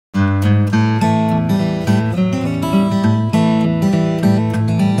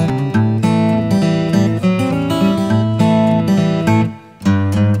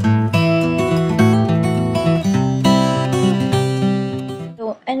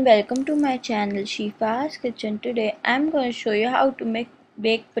and welcome to my channel Shifa's Kitchen. Today I'm going to show you how to make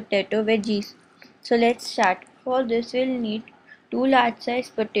baked potato veggies. So let's start. For this we'll need 2 large size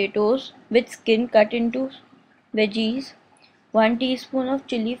potatoes with skin cut into veggies, 1 teaspoon of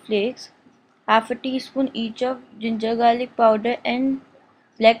chili flakes, half a teaspoon each of ginger garlic powder and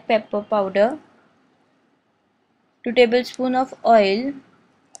black pepper powder, 2 tablespoons of oil,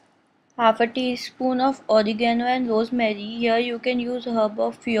 half a teaspoon of oregano and rosemary. Here you can use herb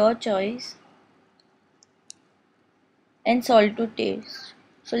of your choice, and salt to taste.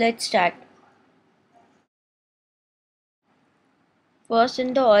 So let's start. First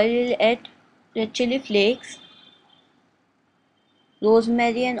in the oil we'll add red chili flakes,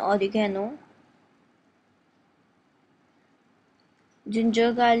 rosemary and oregano,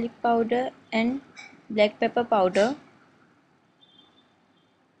 ginger garlic powder and black pepper powder,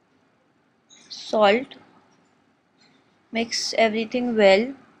 salt. Mix everything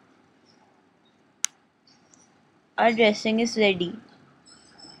well. Our dressing is ready.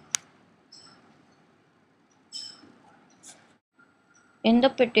 In the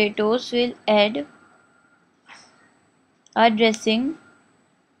potatoes we'll add our dressing,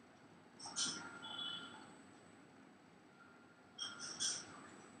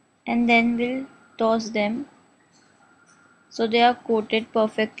 and then we'll toss them so they are coated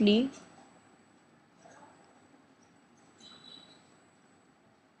perfectly.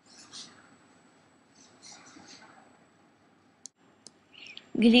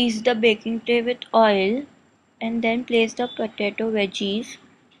 Grease the baking tray with oil and then place the potato veggies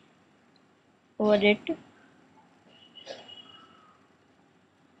over it.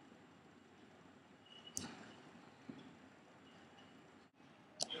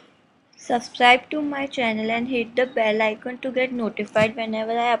 Subscribe to my channel and hit the bell icon to get notified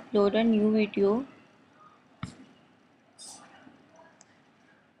whenever I upload a new video.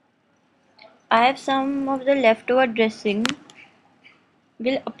 I have some of the leftover dressing.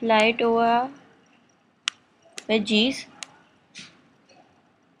 We'll apply it over our veggies.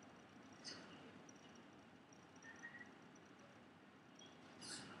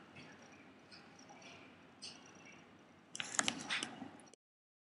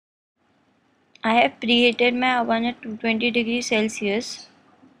 I have preheated my oven at 220 degrees Celsius.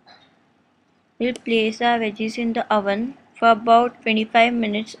 We'll place our veggies in the oven for about 25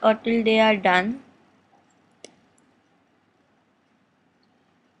 minutes or till they are done.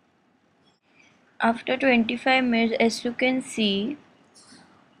 After 25 minutes, as you can see,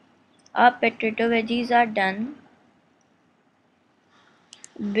 our potato veggies are done.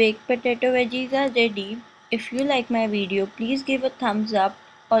 Baked potato veggies are ready. If you like my video, please give a thumbs up.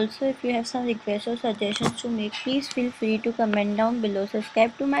 Also, if you have some requests or suggestions to make, please feel free to comment down below.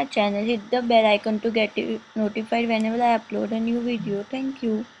 Subscribe to my channel, hit the bell icon to get notified whenever I upload a new video. Thank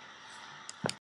you.